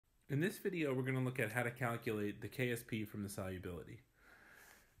In this video, we're going to look at how to calculate the KSP from the solubility.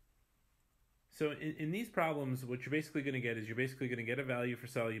 So in these problems, what you're basically going to get is you're basically going to get a value for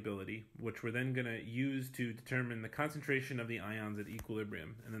solubility, which we're then going to use to determine the concentration of the ions at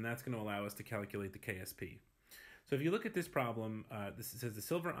equilibrium, and then that's going to allow us to calculate the KSP. So if you look at this problem, this says the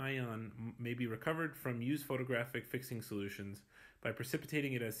silver ion may be recovered from used photographic fixing solutions by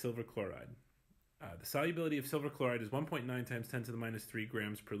precipitating it as silver chloride. The solubility of silver chloride is 1.9 times 10 to the minus 3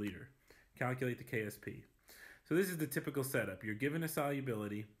 grams per liter. Calculate the KSP. So this is the typical setup. You're given a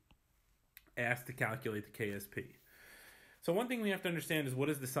solubility, asked to calculate the KSP. So one thing we have to understand is, what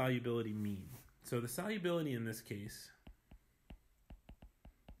does the solubility mean? So the solubility in this case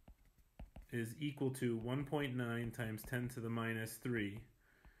is equal to 1.9 times 10 to the minus 3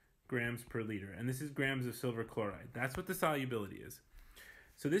 grams per liter. And this is grams of silver chloride. That's what the solubility is.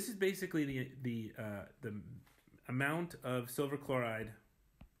 So this is basically the amount of silver chloride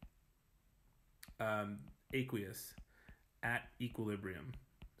aqueous at equilibrium.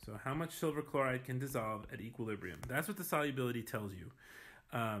 So how much silver chloride can dissolve at equilibrium. That's what the solubility tells you.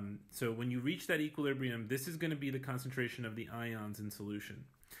 So when you reach that equilibrium, this is going to be the concentration of the ions in solution.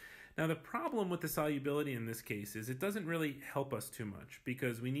 Now the problem with the solubility in this case is it doesn't really help us too much,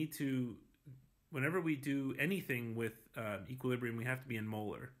 because we need to, whenever we do anything with equilibrium, we have to be in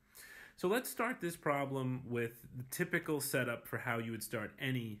molar. So let's start this problem with the typical setup for how you would start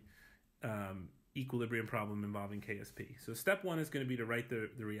any equilibrium problem involving KSP. So step one is going to be to write the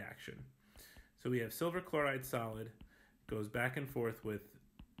reaction. So we have silver chloride solid goes back and forth with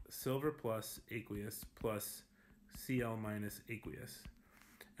silver plus aqueous plus Cl minus aqueous.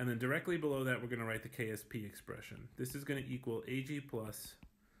 And then directly below that, we're going to write the KSP expression. This is going to equal Ag plus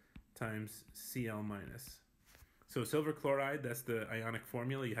times Cl minus. So silver chloride, that's the ionic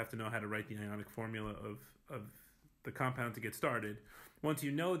formula. You have to know how to write the ionic formula of the compound to get started. Once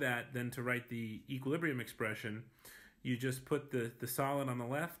you know that, then to write the equilibrium expression, you just put the solid on the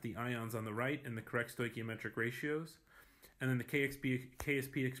left, the ions on the right, and the correct stoichiometric ratios. And then the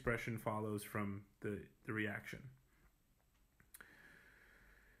KSP expression follows from the reaction.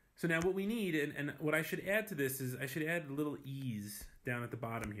 So now what we need, and what I should add to this is I should add little e's down at the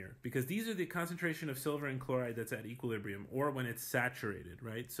bottom here, because these are the concentration of silver and chloride that's at equilibrium, or when it's saturated,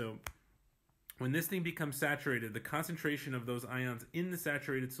 right? So when this thing becomes saturated, the concentration of those ions in the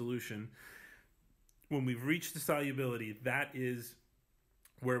saturated solution, when we've reached the solubility, that is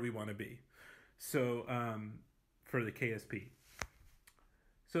where we want to be. So for the KSP.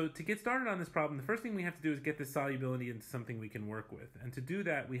 So to get started on this problem, the first thing we have to do is get this solubility into something we can work with. And to do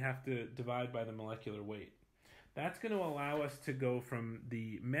that, we have to divide by the molecular weight. That's going to allow us to go from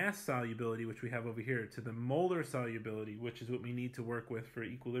the mass solubility, which we have over here, to the molar solubility, which is what we need to work with for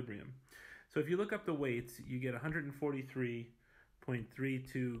equilibrium. So if you look up the weights, you get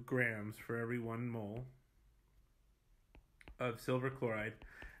 143.32 grams for every 1 mole of silver chloride.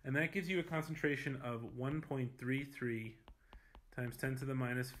 And that gives you a concentration of 1.33 times 10 to the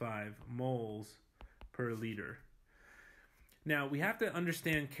minus 5 moles per liter. Now, we have to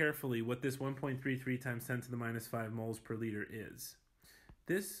understand carefully what this 1.33 times 10 to the minus 5 moles per liter is.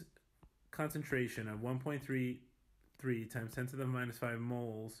 This concentration of 1.33 times 10 to the minus 5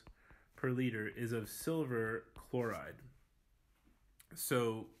 moles per liter is of silver chloride.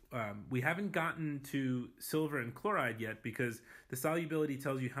 So we haven't gotten to silver and chloride yet, because the solubility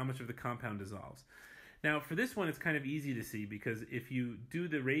tells you how much of the compound dissolves. Now, for this one, it's kind of easy to see, because if you do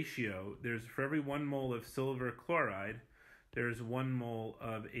the ratio, there's for every 1 mole of silver chloride, there's 1 mole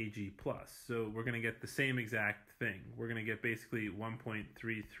of Ag+. So we're going to get the same exact thing. We're going to get basically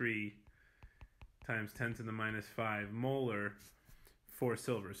 1.33 times 10 to the minus 5 molar for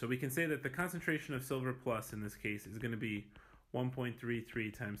silver. So we can say that the concentration of silver plus in this case is going to be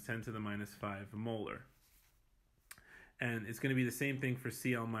 1.33 times 10 to the minus 5 molar. And it's going to be the same thing for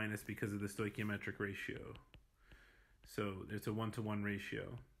Cl minus because of the stoichiometric ratio. So it's a 1-to-1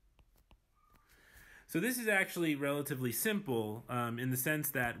 ratio. So this is actually relatively simple in the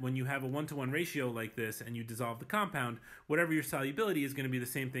sense that when you have a 1-to-1 ratio like this and you dissolve the compound, whatever your solubility is going to be the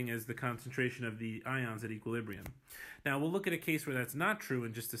same thing as the concentration of the ions at equilibrium. Now we'll look at a case where that's not true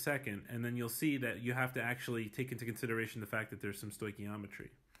in just a second, and then you'll see that you have to actually take into consideration the fact that there's some stoichiometry.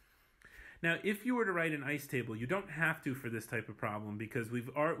 Now, if you were to write an ice table, you don't have to for this type of problem, because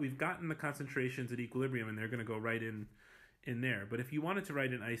we've gotten the concentrations at equilibrium and they're going to go right in there. But if you wanted to write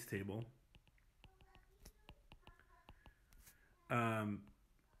an ice table,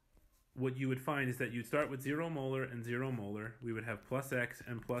 what you would find is that you'd start with 0 molar and 0 molar. We would have plus x,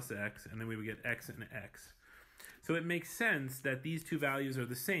 and then we would get x and x. So it makes sense that these two values are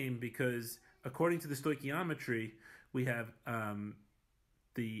the same, because according to the stoichiometry, we have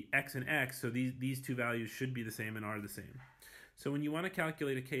the X and X, so these two values should be the same and are the same. So when you want to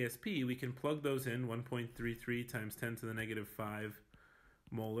calculate a KSP, we can plug those in, 1.33 times 10 to the negative 5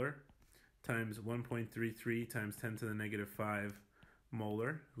 molar times 1.33 times 10 to the negative 5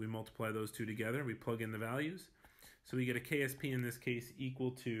 molar. We multiply those two together, we plug in the values. So we get a KSP in this case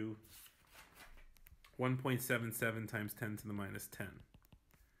equal to 1.77 times 10 to the minus 10.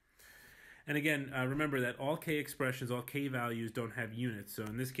 And again, remember that all K expressions, all K values don't have units. So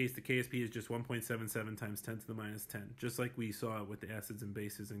in this case, the KSP is just 1.77 times 10 to the minus 10, just like we saw with the acids and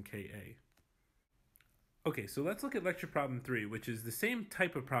bases in Ka. Okay, so let's look at lecture problem 3, which is the same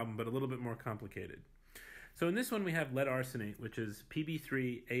type of problem, but a little bit more complicated. So in this one, we have lead arsenate, which is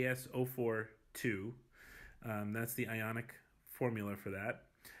Pb3AsO42. That's the ionic formula for that.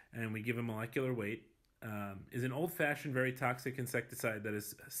 And we give a molecular weight. Is an old-fashioned, very toxic insecticide that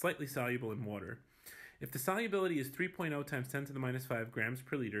is slightly soluble in water. If the solubility is 3.0 times 10 to the minus 5 grams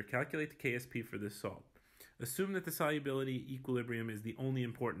per liter, calculate the KSP for this salt. Assume that the solubility equilibrium is the only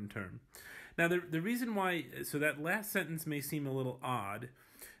important term. Now, the reason why, so that last sentence may seem a little odd,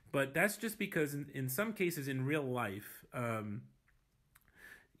 but that's just because in some cases in real life,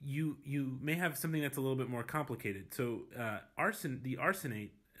 you may have something that's a little bit more complicated. So the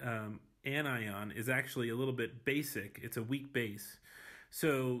arsenate anion is actually a little bit basic. It's a weak base.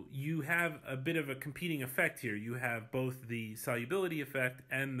 So you have a bit of a competing effect here. You have both the solubility effect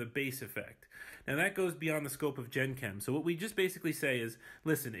and the base effect. Now that goes beyond the scope of Gen Chem. So what we just basically say is,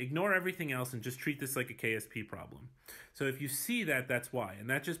 listen, ignore everything else and just treat this like a KSP problem. So if you see that, that's why. And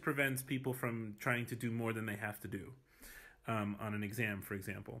that just prevents people from trying to do more than they have to do on an exam, for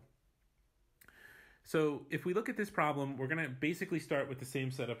example. So if we look at this problem, we're going to basically start with the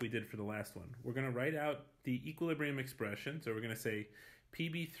same setup we did for the last one. We're going to write out the equilibrium expression. So we're going to say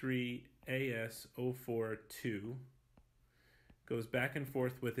Pb3AsO42 goes back and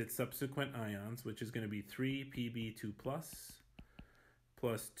forth with its subsequent ions, which is going to be 3Pb2 plus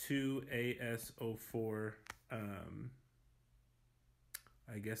 2AsO4.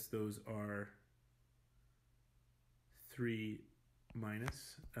 I guess those are 3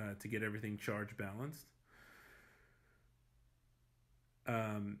 minus to get everything charge balanced.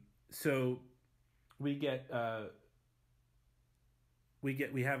 So we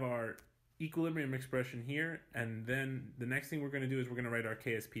have our equilibrium expression here, and then the next thing we're going to do is we're going to write our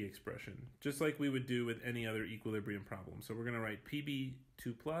KSP expression, just like we would do with any other equilibrium problem. So we're going to write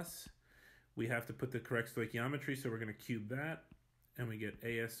Pb2 plus. We have to put the correct stoichiometry, so we're going to cube that, and we get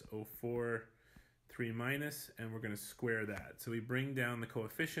AsO4 3 minus, and we're going to square that. So we bring down the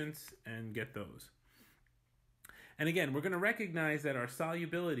coefficients and get those. And again, we're going to recognize that our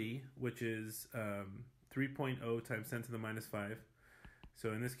solubility, which is 3.0 times 10 to the minus 5.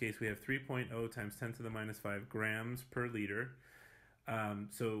 So in this case, we have 3.0 times 10 to the minus 5 grams per liter.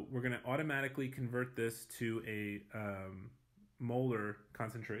 So we're going to automatically convert this to a molar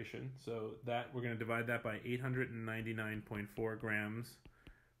concentration. So that we're going to divide that by 899.4 grams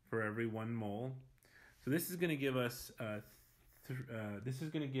for every 1 mole. So this is going to give us a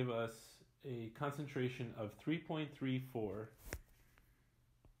concentration of 3.34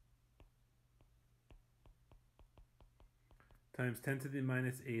 times 10 to the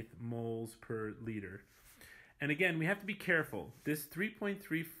minus 8th moles per liter. And again, we have to be careful. This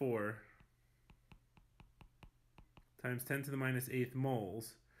 3.34 times 10 to the minus 8th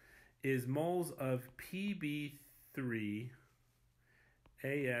moles is moles of Pb3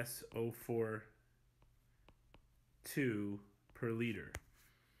 AsO4 per liter.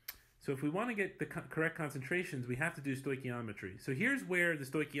 So if we want to get the correct concentrations, we have to do stoichiometry. So here's where the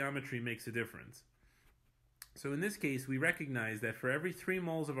stoichiometry makes a difference. So in this case, we recognize that for every 3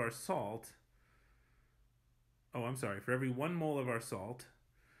 moles of our salt, for every 1 mole of our salt,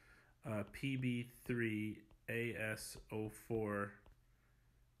 Pb3AsO4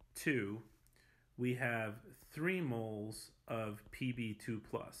 we have 3 moles of Pb2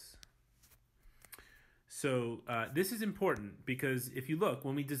 plus. So this is important because if you look,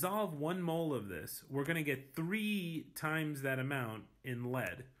 when we dissolve 1 mole of this, we're going to get 3 times that amount in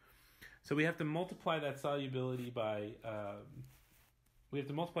lead. So we have to multiply that solubility by 3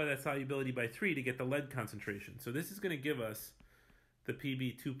 to get the lead concentration. So this is going to give us the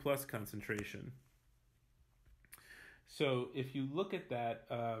Pb2 plus concentration. So if you look at that,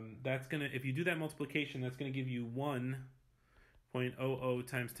 if you do that multiplication, that's going to give you 1.00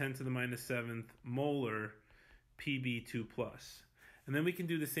 times 10 to the minus 7th molar Pb2 plus. And then we can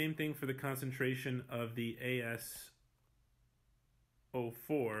do the same thing for the concentration of the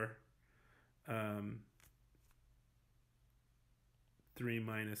AsO4 3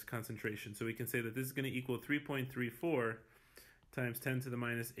 minus concentration. So we can say that this is going to equal 3.34 times 10 to the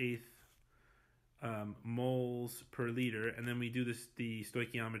minus 8th moles per liter, and then we do the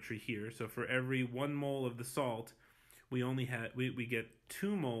stoichiometry here. So for every 1 mole of the salt, we get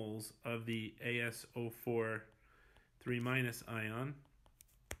 2 moles of the AsO4 3- ion.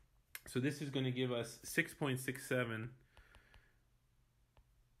 So this is going to give us 6.67.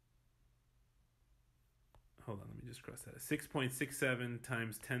 Hold on, let me just cross that. 6.67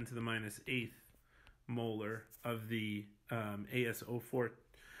 times 10 to the minus 8th molar of the AsO4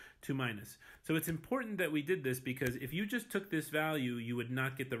 2-. So it's important that we did this, because if you just took this value, you would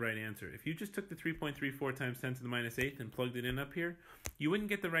not get the right answer. If you just took the 3.34 times 10 to the minus 8th and plugged it in up here, you wouldn't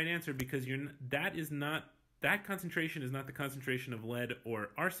get the right answer, because that concentration is not the concentration of lead or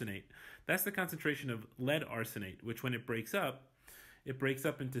arsenate. That's the concentration of lead arsenate, which when it breaks up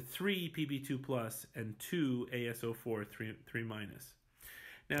into 3 Pb2 plus and 2 AsO4 3-.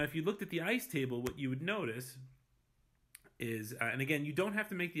 Now, if you looked at the ice table, what you would notice is, and again, you don't have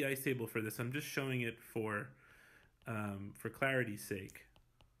to make the ice table for this. I'm just showing it for clarity's sake.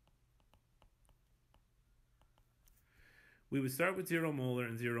 We would start with 0 molar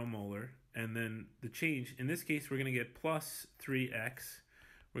and 0 molar, and then the change, in this case, we're going to get plus 3x.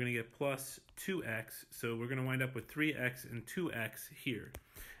 We're going to get plus 2x, so we're going to wind up with 3x and 2x here.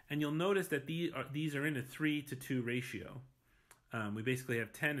 And you'll notice that these are in a 3:2 ratio. We basically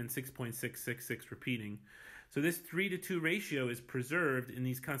have 10 and 6.666 repeating. So this 3:2 ratio is preserved in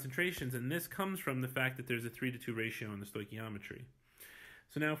these concentrations, and this comes from the fact that there's a 3:2 ratio in the stoichiometry.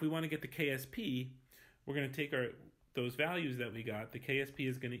 So now if we want to get the KSP, we're going to take those values that we got. The KSP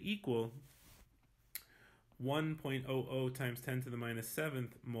is going to equal 1.00 times 10 to the minus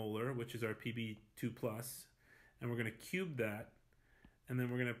 7th molar, which is our Pb2 plus, and we're going to cube that, and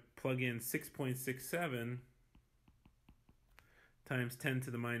then we're going to plug in 6.67 times 10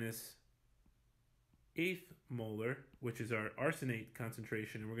 to the minus 8th molar, which is our arsenate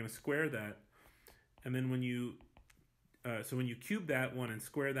concentration, and we're going to square that. And then when you cube that one and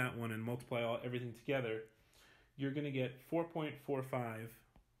square that one and multiply everything together, you're going to get 4.45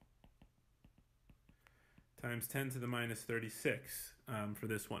 times 10 to the minus 36 for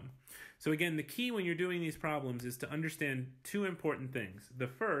this one. So again, the key when you're doing these problems is to understand two important things. The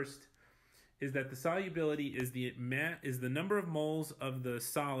first is that the solubility is the number of moles of the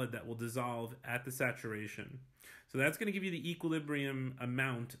solid that will dissolve at the saturation. So that's going to give you the equilibrium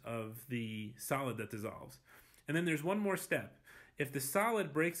amount of the solid that dissolves. And then there's one more step. If the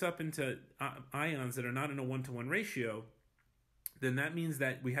solid breaks up into ions that are not in a 1-to-1 ratio, then that means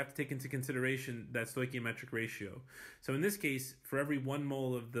that we have to take into consideration that stoichiometric ratio. So in this case, for every 1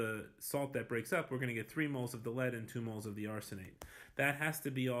 mole of the salt that breaks up, we're going to get 3 moles of the lead and 2 moles of the arsenate. That has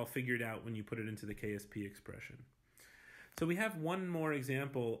to be all figured out when you put it into the KSP expression. So we have one more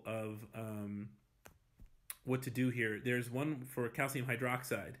example of what to do here. There's one for calcium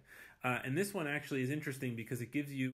hydroxide. And this one actually is interesting because it gives you